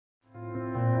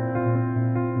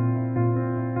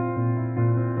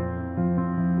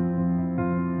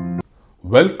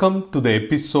Welcome to the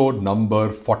episode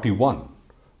number 41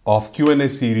 of QnA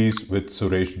Series with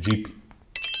Suresh GP.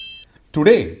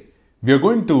 Today, we are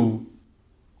going to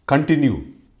continue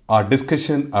our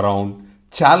discussion around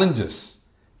challenges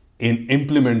in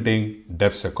implementing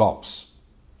DevSecOps.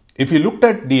 If you looked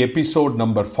at the episode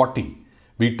number 40,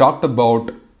 we talked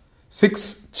about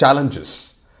 6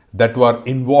 challenges that were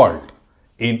involved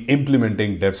in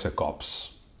implementing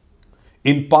DevSecOps.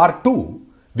 In part 2,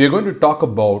 we are going to talk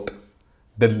about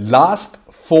the last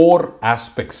 4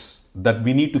 aspects that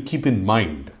we need to keep in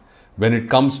mind when it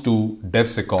comes to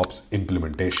DevSecOps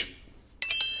implementation.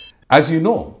 As you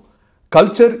know,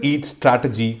 culture eats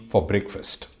strategy for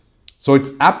breakfast. So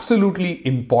it's absolutely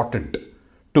important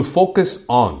to focus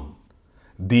on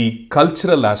the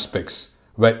cultural aspects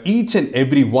where each and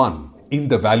every one in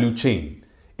the value chain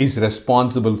is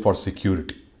responsible for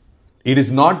security. It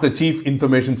is not the Chief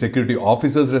Information Security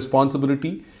Officer's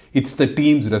responsibility, it's the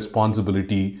team's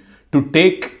responsibility to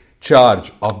take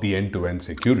charge of the end-to-end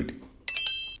security.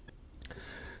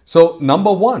 So,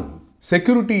 number 1,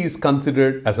 security is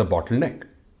considered as a bottleneck.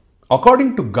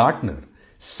 According to Gartner,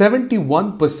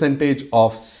 71%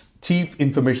 of Chief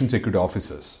Information Security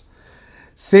Officers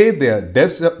say their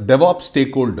DevOps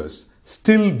stakeholders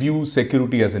still view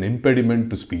security as an impediment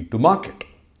to speed to market.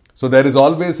 So, there is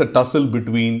always a tussle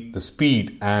between the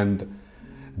speed and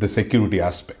the security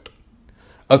aspect.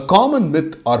 A common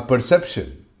myth or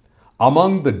perception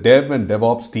among the dev and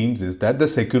DevOps teams is that the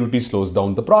security slows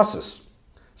down the process.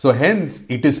 So hence,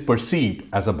 it is perceived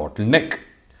as a bottleneck.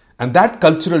 And that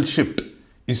cultural shift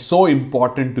is so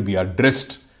important to be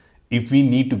addressed if we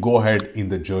need to go ahead in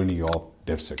the journey of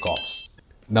DevSecOps.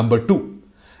 Number 2,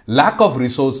 lack of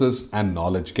resources and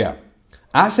knowledge gap.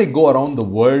 As I go around the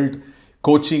world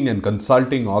coaching and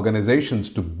consulting organizations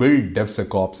to build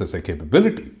DevSecOps as a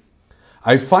capability,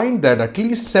 I find that at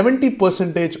least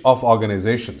 70% of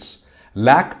organizations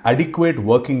lack adequate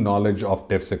working knowledge of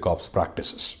DevSecOps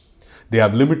practices. They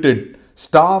have limited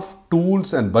staff,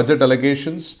 tools, and budget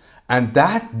allocations, and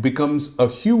that becomes a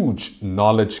huge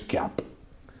knowledge gap.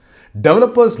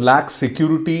 Developers lack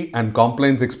security and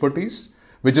compliance expertise,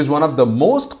 which is one of the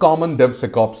most common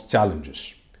DevSecOps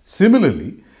challenges.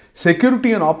 Similarly,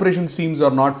 security and operations teams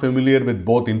are not familiar with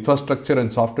both infrastructure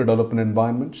and software development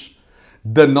environments.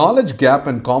 The knowledge gap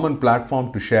and common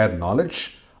platform to share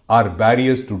knowledge are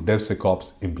barriers to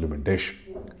DevSecOps implementation.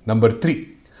 Number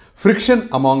 3, friction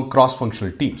among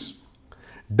cross-functional teams.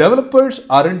 Developers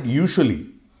aren't usually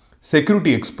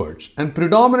security experts and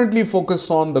predominantly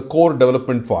focus on the core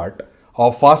development part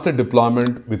of faster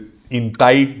deployment in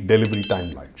tight delivery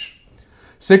timelines.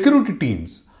 Security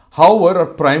teams, however, are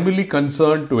primarily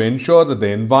concerned to ensure that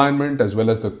the environment as well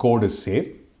as the code is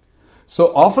safe.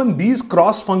 So often these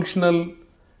cross-functional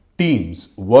teams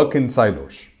work in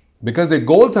silos because their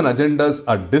goals and agendas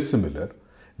are dissimilar.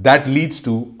 That leads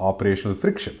to operational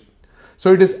friction.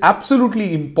 So it is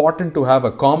absolutely important to have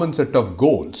a common set of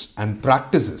goals and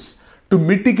practices to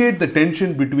mitigate the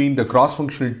tension between the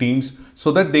cross-functional teams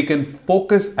so that they can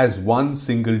focus as one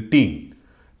single team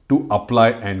to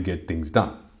apply and get things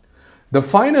done. The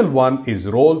final one is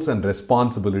roles and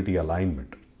responsibility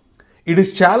alignment. It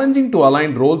is challenging to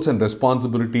align roles and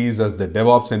responsibilities as the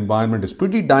DevOps environment is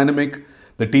pretty dynamic.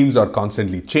 The teams are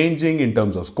constantly changing in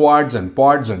terms of squads and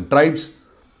pods and tribes.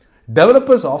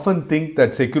 Developers often think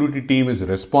that security team is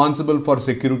responsible for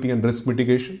security and risk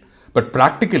mitigation, but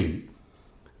practically,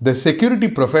 the security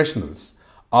professionals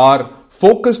are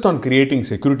focused on creating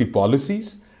security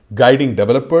policies, guiding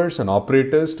developers and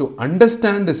operators to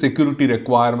understand the security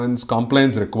requirements,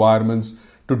 compliance requirements,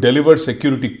 to deliver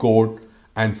security code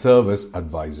and serve as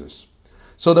advisors.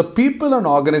 So the people and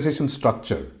organization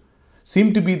structure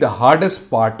seem to be the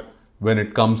hardest part when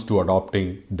it comes to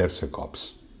adopting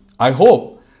DevSecOps. I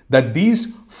hope that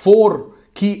these 4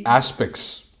 key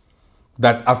aspects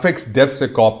that affects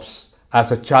DevSecOps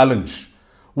as a challenge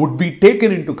would be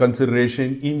taken into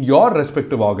consideration in your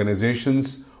respective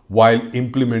organizations while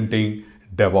implementing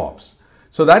DevOps.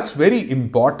 So that's very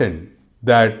important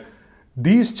that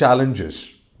these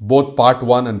challenges, both part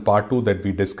 1 and part 2 that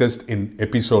we discussed in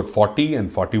episode 40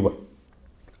 and 41,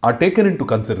 are taken into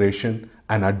consideration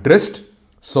and addressed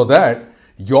so that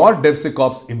your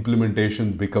DevSecOps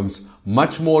implementation becomes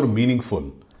much more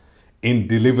meaningful in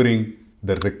delivering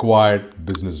the required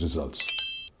business results.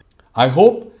 I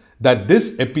hope that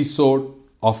this episode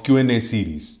of QnA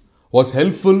series was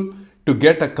helpful to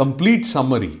get a complete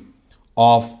summary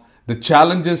of the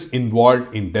challenges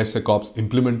involved in DevSecOps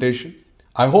implementation.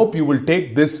 I hope you will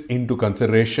take this into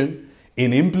consideration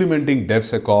in implementing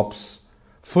DevSecOps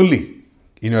fully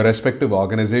in your respective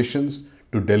organizations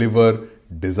to deliver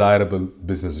desirable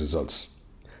business results.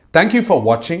 Thank you for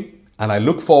watching, and I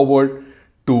look forward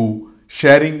to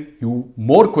sharing you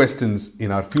more questions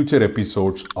in our future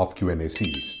episodes of Q&A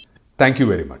series. Thank you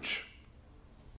very much.